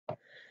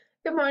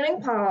Good morning,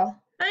 Paul.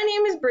 My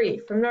name is Bree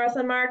from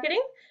Northland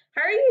Marketing.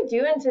 How are you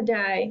doing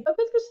today? I spoke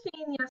with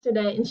Christine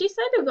yesterday, and she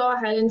said to go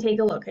ahead and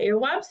take a look at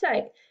your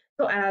website.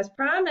 So, as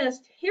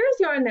promised, here's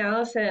your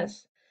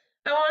analysis.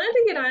 I wanted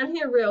to get on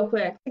here real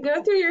quick to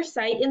go through your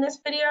site in this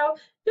video,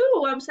 do a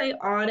website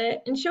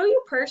audit, and show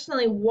you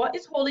personally what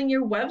is holding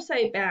your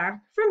website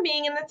back from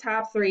being in the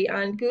top 3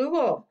 on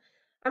Google.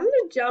 I'm going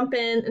to jump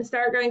in and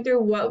start going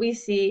through what we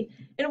see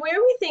and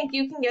where we think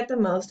you can get the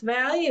most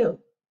value.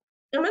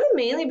 I'm going to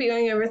mainly be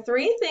going over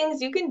 3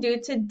 things you can do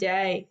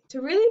today to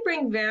really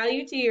bring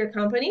value to your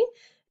company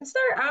and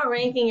start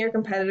outranking your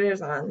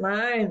competitors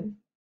online.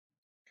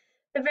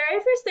 The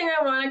very first thing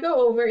I want to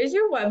go over is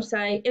your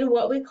website and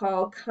what we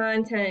call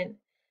content.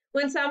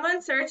 When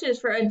someone searches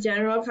for a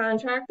general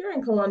contractor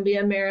in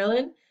Columbia,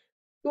 Maryland,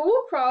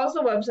 Google crawls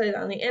the website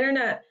on the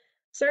internet,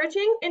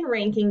 searching and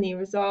ranking the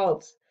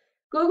results.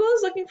 Google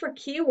is looking for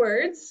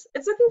keywords.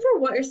 It's looking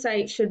for what your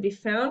site should be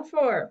found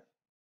for.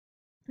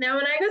 Now,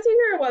 when I go through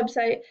your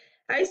website,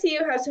 I see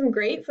you have some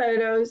great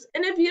photos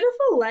and a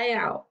beautiful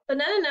layout, but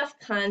not enough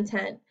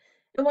content.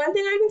 And one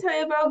thing I can tell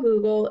you about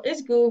Google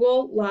is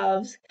Google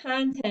loves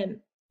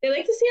content. They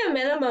like to see a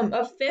minimum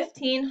of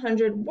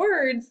 1,500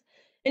 words,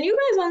 and you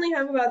guys only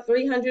have about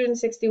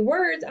 360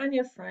 words on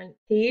your front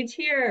page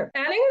here.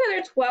 Adding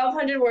another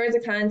 1,200 words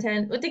of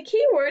content with the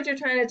keywords you're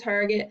trying to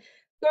target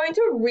is going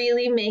to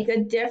really make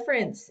a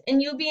difference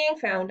in you being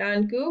found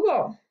on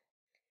Google.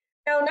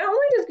 Now, not only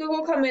does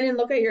Google come in and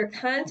look at your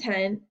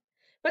content,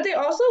 but they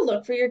also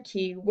look for your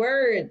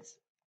keywords.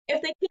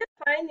 If they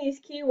can't find these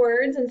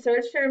keywords and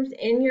search terms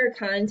in your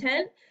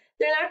content,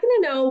 they're not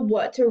going to know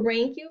what to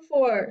rank you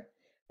for.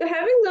 So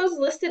having those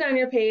listed on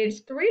your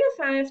page 3 to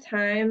 5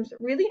 times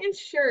really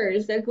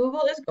ensures that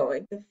Google is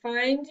going to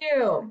find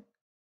you.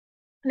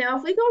 Now,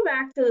 if we go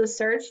back to the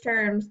search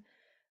terms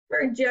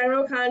for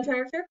general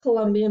contractor,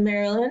 Columbia,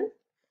 Maryland,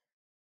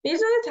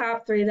 these are the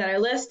top 3 that are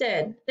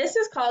listed. This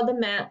is called the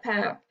map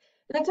pack.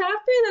 And the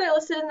top 3 that are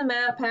listed in the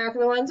map pack are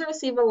the ones that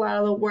receive a lot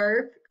of the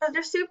work because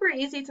they're super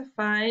easy to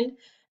find and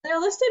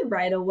they're listed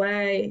right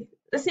away.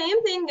 The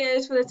same thing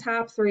goes for the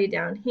top 3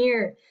 down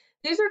here.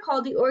 These are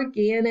called the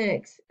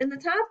organics. And the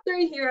top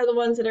 3 here are the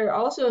ones that are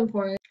also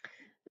important.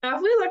 Now,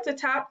 if we look, the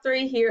top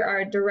 3 here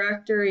are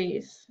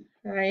directories,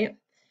 right?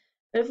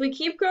 But if we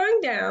keep going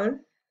down,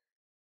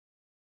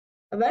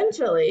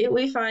 eventually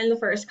we find the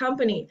first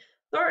company,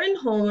 Thornton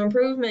Home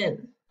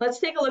Improvement. Let's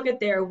take a look at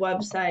their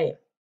website.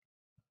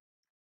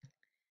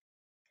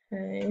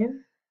 Okay.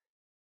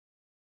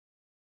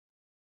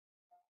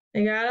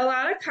 They got a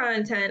lot of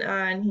content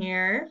on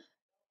here.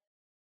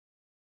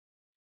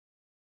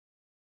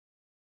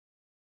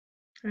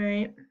 All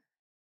right.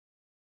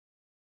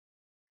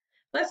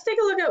 Let's take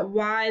a look at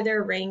why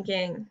they're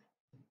ranking.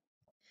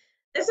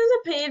 This is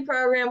a paid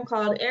program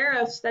called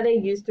Ahrefs that I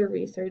use to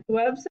research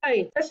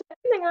websites. The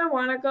second thing I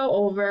want to go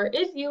over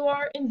is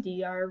UR and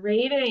DR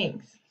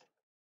ratings.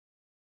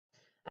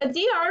 A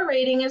DR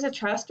rating is a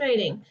trust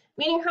rating,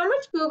 meaning how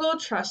much Google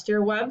trusts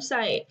your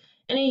website.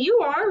 And a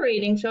UR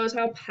rating shows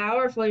how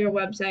powerful your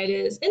website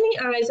is in the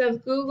eyes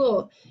of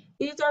Google.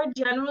 These are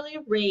generally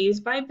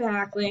raised by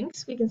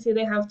backlinks. We can see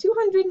they have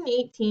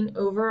 218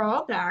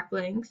 overall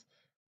backlinks.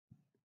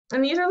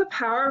 And these are the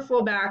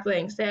powerful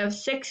backlinks. They have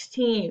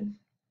 16,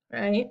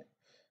 right?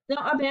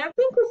 Now, a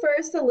backlink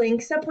refers to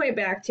links that point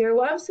back to your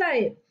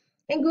website.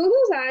 In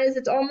Google's eyes,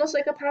 it's almost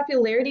like a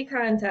popularity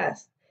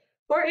contest.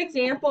 For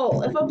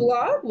example, if a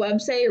blog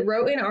website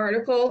wrote an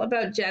article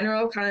about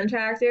general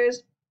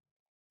contractors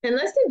and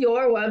listed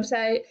your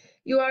website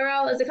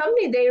URL as a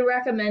company they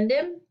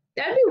recommended,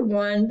 that'd be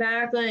one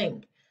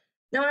backlink.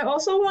 Now, I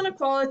also want to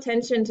call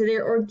attention to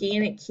their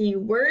organic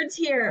keywords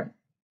here.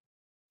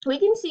 We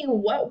can see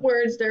what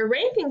words they're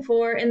ranking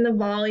for in the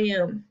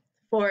volume.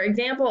 For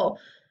example,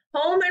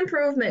 home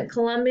improvement,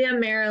 Columbia,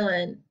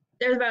 Maryland.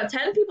 There's about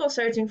 10 people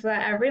searching for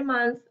that every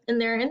month, and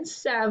they're in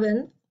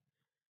 7th.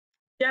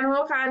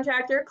 General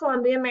contractor,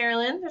 Columbia,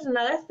 Maryland. There's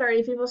another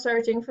 30 people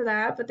searching for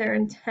that, but they're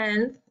in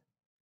 10th.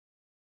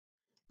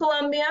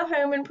 Columbia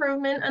home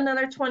improvement,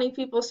 another 20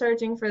 people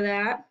searching for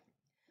that.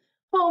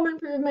 Home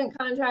improvement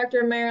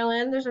contractor,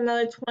 Maryland. There's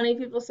another 20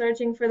 people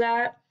searching for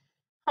that.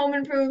 Home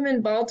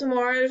improvement,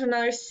 Baltimore. There's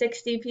another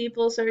 60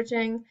 people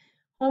searching.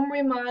 Home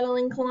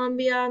remodeling,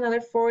 Columbia. Another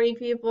 40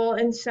 people,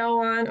 and so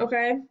on.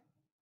 Okay.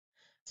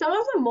 Some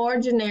of the more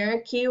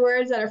generic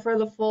keywords that are for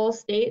the full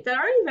state that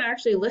aren't even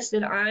actually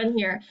listed on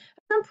here have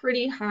some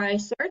pretty high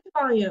search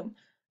volume.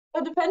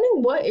 So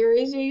depending what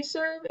areas you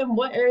serve and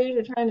what areas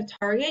you're trying to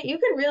target, you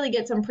can really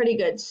get some pretty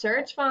good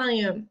search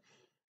volume.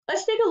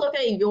 Let's take a look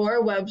at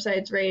your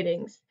website's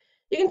ratings.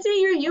 You can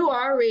see your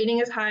UR rating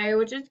is higher,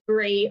 which is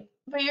great,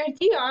 but your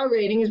DR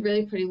rating is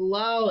really pretty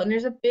low, and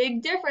there's a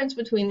big difference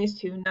between these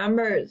 2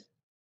 numbers.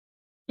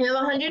 You have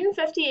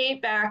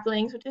 158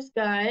 backlinks, which is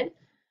good.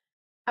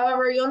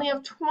 However, you only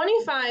have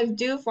 25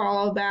 do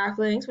follow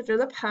backlinks, which are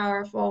the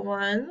powerful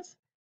ones.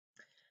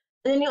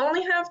 And then you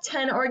only have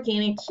 10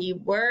 organic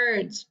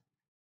keywords.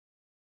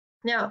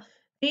 Now,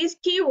 These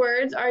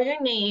keywords are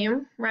your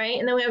name, right?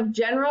 And then we have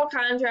general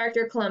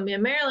contractor, Columbia,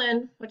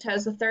 Maryland, which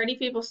has the 30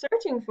 people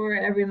searching for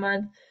it every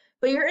month,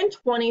 but you're in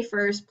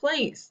 21st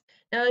place.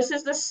 Now, this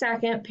is the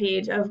second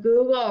page of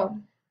Google,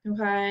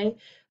 okay?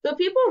 So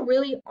people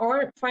really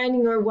aren't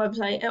finding your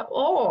website at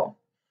all.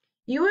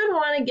 You would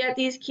want to get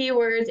these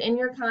keywords in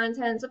your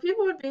content so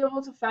people would be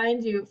able to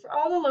find you for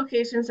all the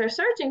locations they're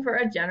searching for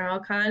a general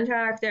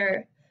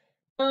contractor.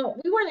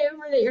 We went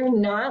over that you're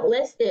not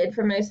listed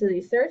for most of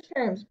these search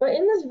terms, but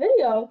in this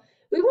video,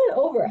 we went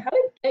over how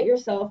to get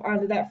yourself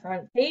onto that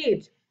front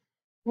page.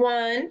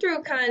 One,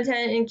 through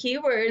content and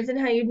keywords and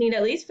how you'd need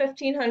at least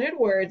 1,500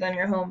 words on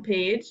your home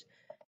page.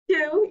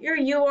 Two, your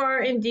UR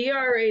and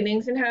DR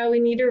ratings and how we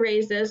need to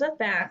raise those with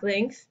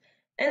backlinks.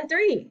 And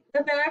three, the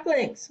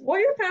backlinks, what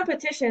your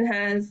competition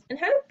has and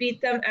how to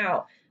beat them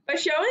out by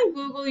showing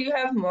Google you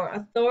have more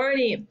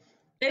authority.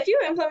 If you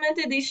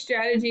implemented these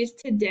strategies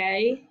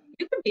today,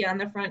 you could be on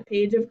the front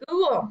page of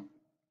Google.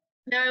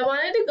 Now, I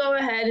wanted to go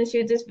ahead and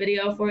shoot this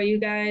video for you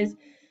guys.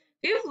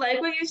 If you've liked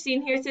what you've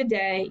seen here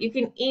today, you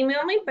can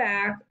email me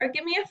back or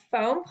give me a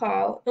phone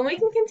call, and we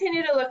can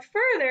continue to look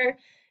further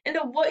into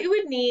what you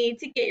would need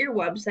to get your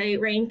website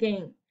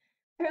ranking.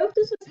 I hope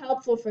this was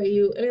helpful for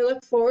you, and I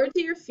look forward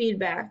to your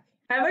feedback.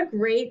 Have a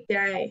great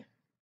day.